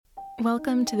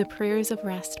Welcome to the Prayers of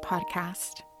Rest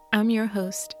podcast. I'm your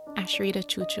host, Ashrita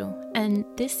Chuchu, and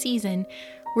this season,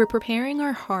 we're preparing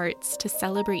our hearts to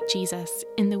celebrate Jesus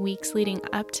in the weeks leading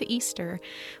up to Easter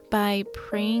by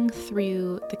praying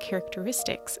through the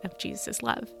characteristics of Jesus'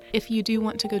 love. If you do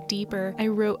want to go deeper, I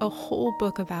wrote a whole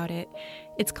book about it.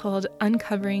 It's called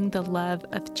Uncovering the Love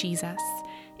of Jesus.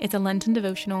 It's a Lenten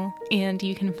devotional, and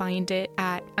you can find it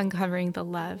at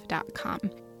uncoveringthelove.com.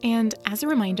 And as a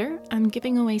reminder, I'm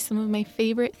giving away some of my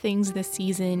favorite things this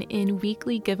season in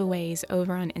weekly giveaways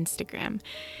over on Instagram.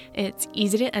 It's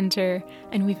easy to enter,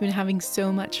 and we've been having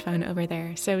so much fun over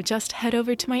there. So just head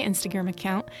over to my Instagram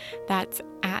account. That's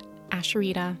at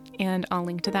Ashrita, and I'll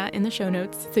link to that in the show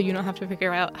notes so you don't have to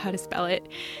figure out how to spell it.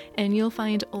 And you'll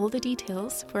find all the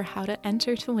details for how to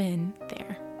enter to win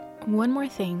there. One more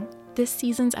thing. This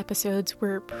season's episodes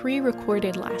were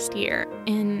pre-recorded last year,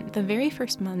 in the very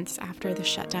first months after the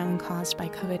shutdown caused by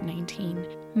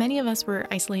COVID-19. Many of us were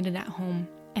isolated at home,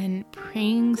 and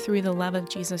praying through the love of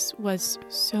Jesus was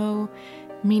so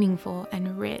meaningful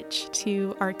and rich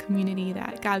to our community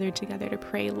that gathered together to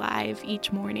pray live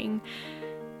each morning.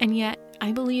 And yet,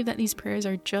 I believe that these prayers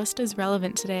are just as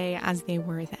relevant today as they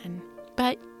were then.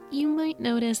 But you might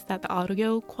notice that the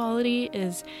audio quality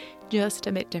is just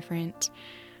a bit different.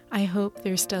 I hope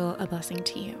they're still a blessing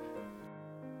to you.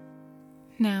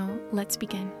 Now, let's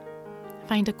begin.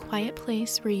 Find a quiet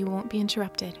place where you won't be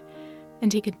interrupted, and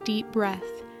take a deep breath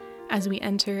as we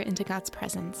enter into God's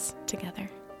presence together.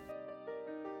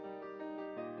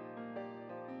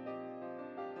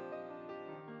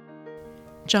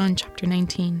 John chapter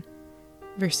 19,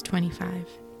 verse 25.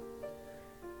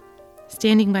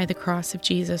 Standing by the cross of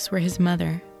Jesus were his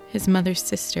mother's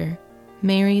sister,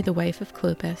 Mary, the wife of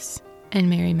Clopas, and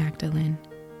Mary Magdalene.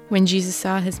 When Jesus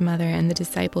saw his mother and the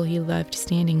disciple he loved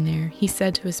standing there, he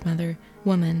said to his mother,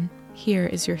 "Woman, here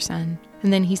is your son."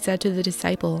 And then he said to the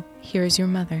disciple, "Here is your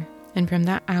mother." And from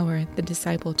that hour, the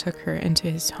disciple took her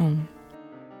into his home.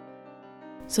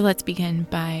 So let's begin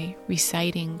by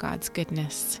reciting God's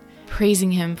goodness,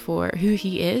 praising him for who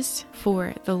he is,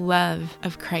 for the love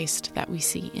of Christ that we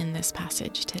see in this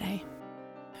passage today.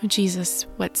 Oh, Jesus,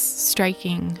 what's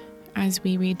striking as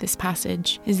we read this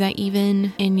passage is that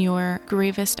even in your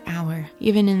gravest hour,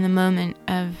 even in the moment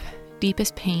of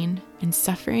deepest pain and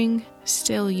suffering,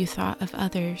 still you thought of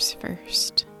others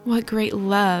first. What great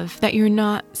love that you're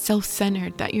not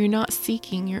self-centered, that you're not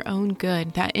seeking your own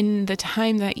good, that in the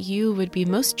time that you would be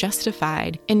most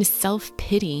justified in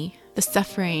self-pity, the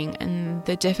suffering and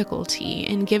the difficulty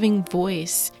in giving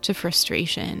voice to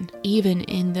frustration, even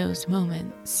in those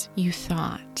moments, you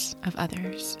thought of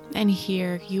others. And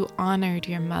here you honored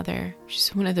your mother, which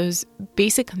is one of those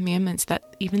basic commandments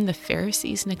that even the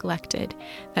Pharisees neglected,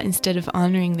 that instead of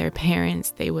honoring their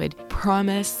parents, they would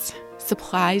promise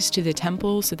supplies to the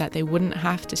temple so that they wouldn't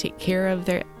have to take care of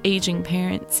their aging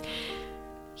parents.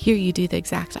 Here you do the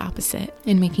exact opposite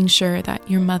in making sure that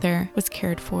your mother was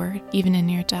cared for even in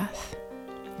your death.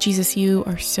 Jesus, you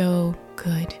are so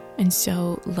good and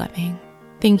so loving.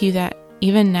 Thank you that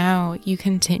even now you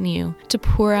continue to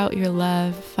pour out your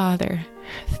love, Father,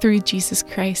 through Jesus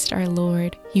Christ our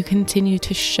Lord. You continue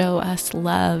to show us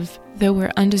love, though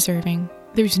we're undeserving.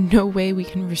 There's no way we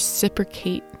can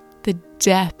reciprocate the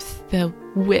depth, the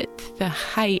width, the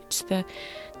height, the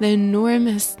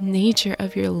enormous nature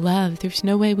of your love. There's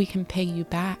no way we can pay you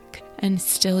back, and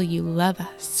still you love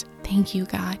us. Thank you,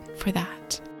 God, for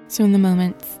that. So in the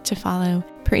moments to follow,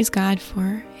 praise God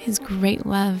for his great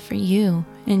love for you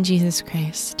in Jesus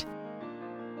Christ.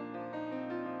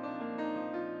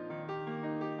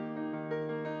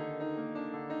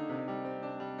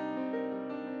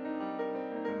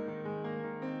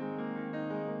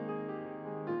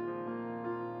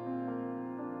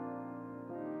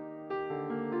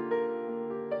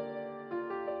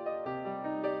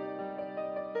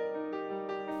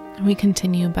 We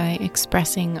continue by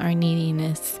expressing our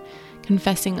neediness,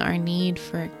 confessing our need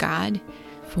for God,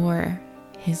 for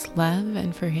his love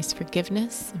and for his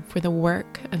forgiveness, and for the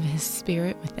work of his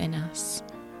Spirit within us.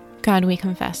 God, we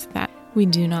confess that we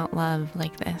do not love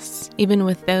like this. Even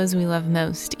with those we love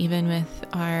most, even with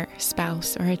our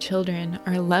spouse or our children,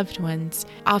 our loved ones,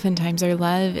 oftentimes our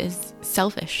love is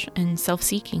selfish and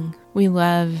self-seeking. We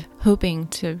love hoping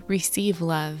to receive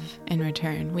love in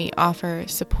return. We offer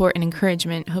support and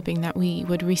encouragement, hoping that we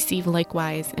would receive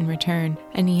likewise in return.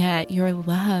 And yet your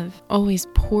love always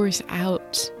pours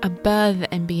out above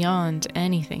and beyond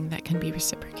anything that can be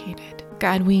reciprocated.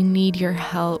 God, we need your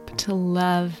help to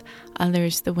love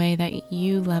others the way that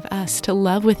you love us, to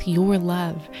love with your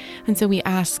love. And so we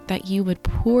ask that you would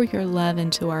pour your love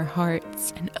into our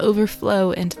hearts and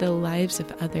overflow into the lives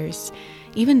of others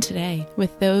even today,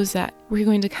 with those that we're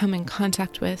going to come in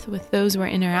contact with those we're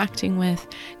interacting with.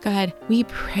 God, we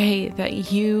pray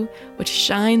that you would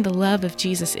shine the love of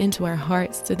Jesus into our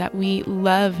hearts so that we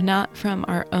love not from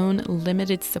our own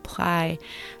limited supply,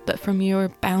 but from your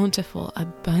bountiful,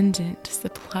 abundant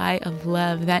supply of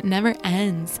love that never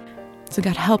ends. So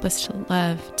God, help us to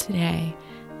love today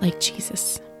like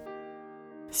Jesus.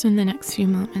 So in the next few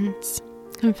moments,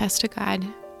 confess to God,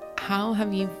 how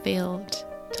have you failed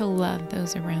to love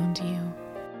those around you?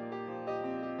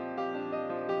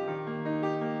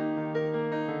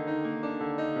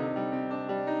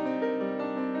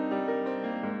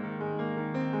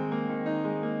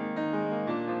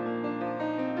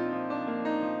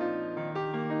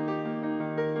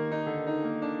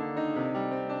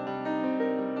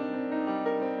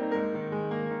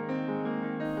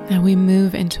 Now we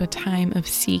move into a time of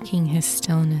seeking his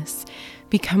stillness,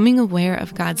 becoming aware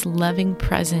of God's loving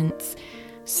presence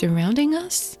surrounding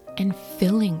us and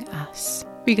filling us,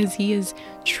 because he is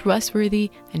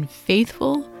trustworthy and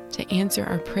faithful to answer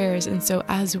our prayers. And so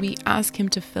as we ask him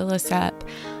to fill us up,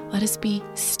 let us be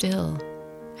still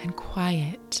and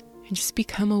quiet and just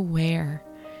become aware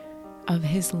of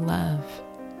his love,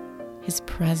 his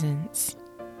presence,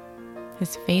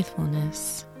 his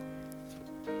faithfulness.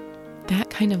 That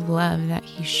kind of love that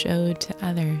he showed to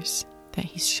others, that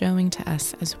he's showing to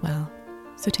us as well.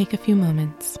 So take a few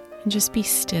moments and just be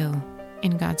still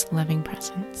in God's loving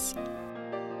presence.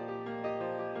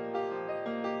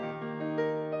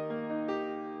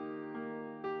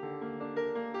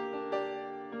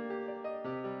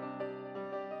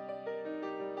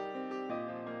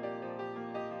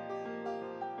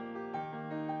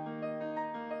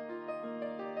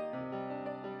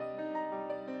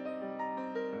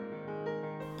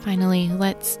 Finally,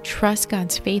 let's trust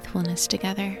God's faithfulness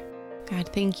together. God,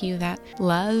 thank you that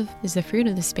love is the fruit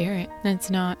of the Spirit. And it's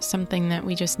not something that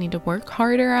we just need to work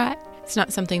harder at. It's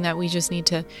not something that we just need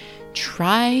to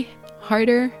try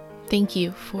harder. Thank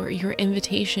you for your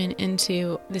invitation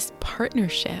into this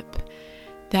partnership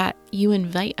that you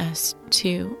invite us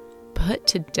to put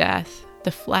to death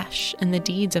the flesh and the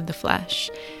deeds of the flesh,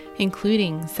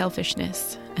 including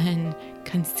selfishness and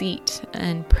conceit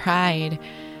and pride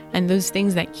and those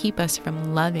things that keep us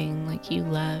from loving like you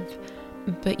love.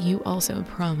 But you also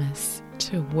promise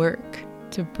to work,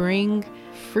 to bring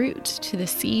fruit to the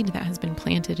seed that has been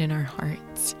planted in our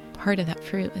hearts. Part of that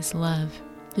fruit is love.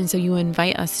 And so you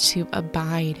invite us to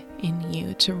abide in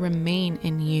you, to remain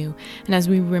in you. And as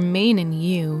we remain in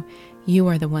you, you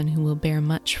are the one who will bear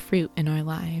much fruit in our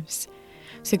lives.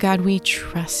 So God, we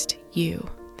trust you,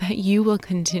 that you will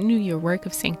continue your work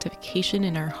of sanctification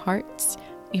in our hearts,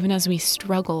 even as we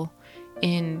struggle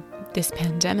in this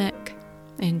pandemic,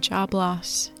 in job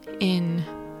loss, in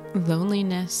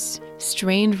loneliness,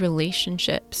 strained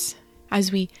relationships.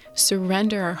 As we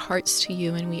surrender our hearts to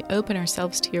you and we open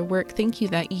ourselves to your work, thank you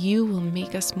that you will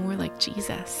make us more like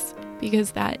Jesus,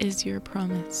 because that is your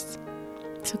promise.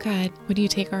 So God, would you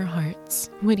take our hearts?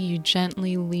 Would you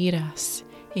gently lead us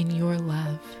in your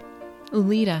love?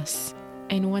 Lead us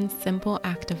in one simple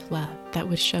act of love that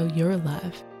would show your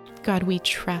love. God, we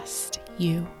trust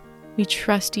you. We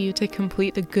trust you to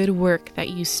complete the good work that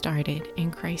you started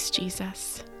in Christ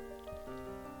Jesus.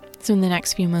 So in the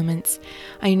next few moments,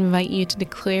 I invite you to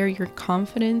declare your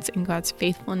confidence in God's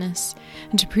faithfulness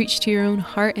and to preach to your own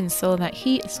heart and soul that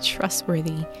he is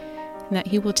trustworthy and that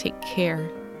he will take care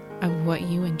of what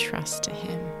you entrust to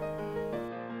him.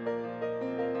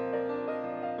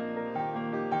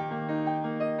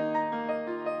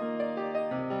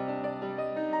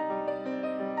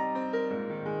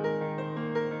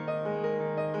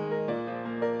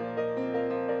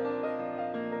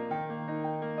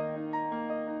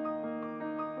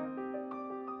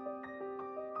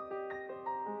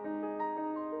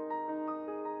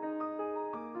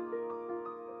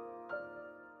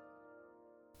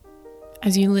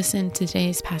 As you listen to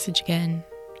today's passage again,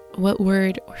 what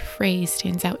word or phrase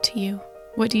stands out to you?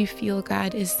 What do you feel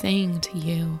God is saying to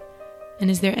you? And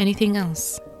is there anything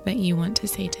else that you want to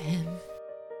say to him?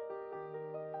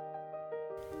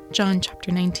 John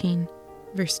chapter 19,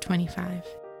 verse 25.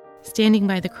 Standing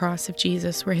by the cross of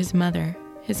Jesus were his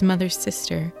mother's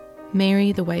sister,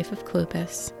 Mary, the wife of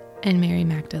Clopas, and Mary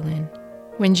Magdalene.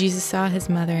 When Jesus saw his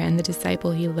mother and the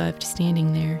disciple he loved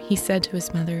standing there, he said to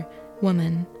his mother,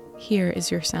 "Woman, here is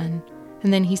your son."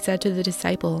 And then he said to the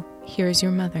disciple, "Here is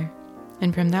your mother."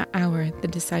 And from that hour, the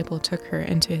disciple took her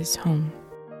into his home.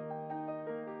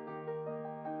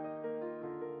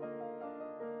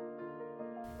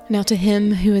 Now to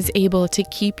him who is able to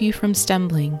keep you from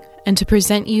stumbling and to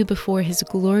present you before his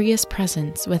glorious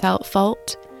presence without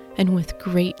fault and with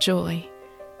great joy,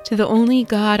 To the only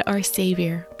God, our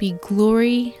Savior, be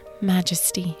glory,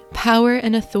 majesty, power,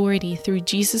 and authority through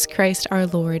Jesus Christ our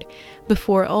Lord,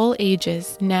 before all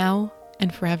ages, now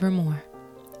and forevermore.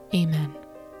 Amen.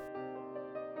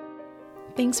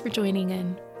 Thanks for joining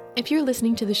in. If you're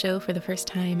listening to the show for the first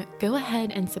time, go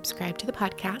ahead and subscribe to the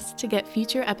podcast to get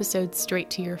future episodes straight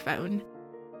to your phone.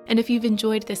 And if you've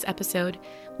enjoyed this episode,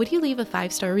 would you leave a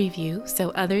 5-star review so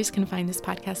others can find this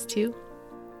podcast too?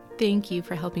 Thank you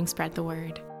for helping spread the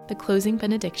word. The closing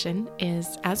benediction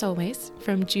is, as always,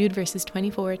 from Jude verses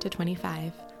 24 to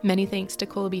 25. Many thanks to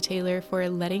Colby Taylor for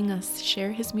letting us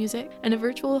share his music, and a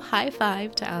virtual high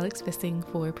five to Alex Vissing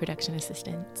for production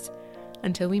assistance.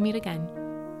 Until we meet again,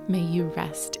 may you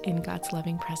rest in God's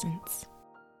loving presence.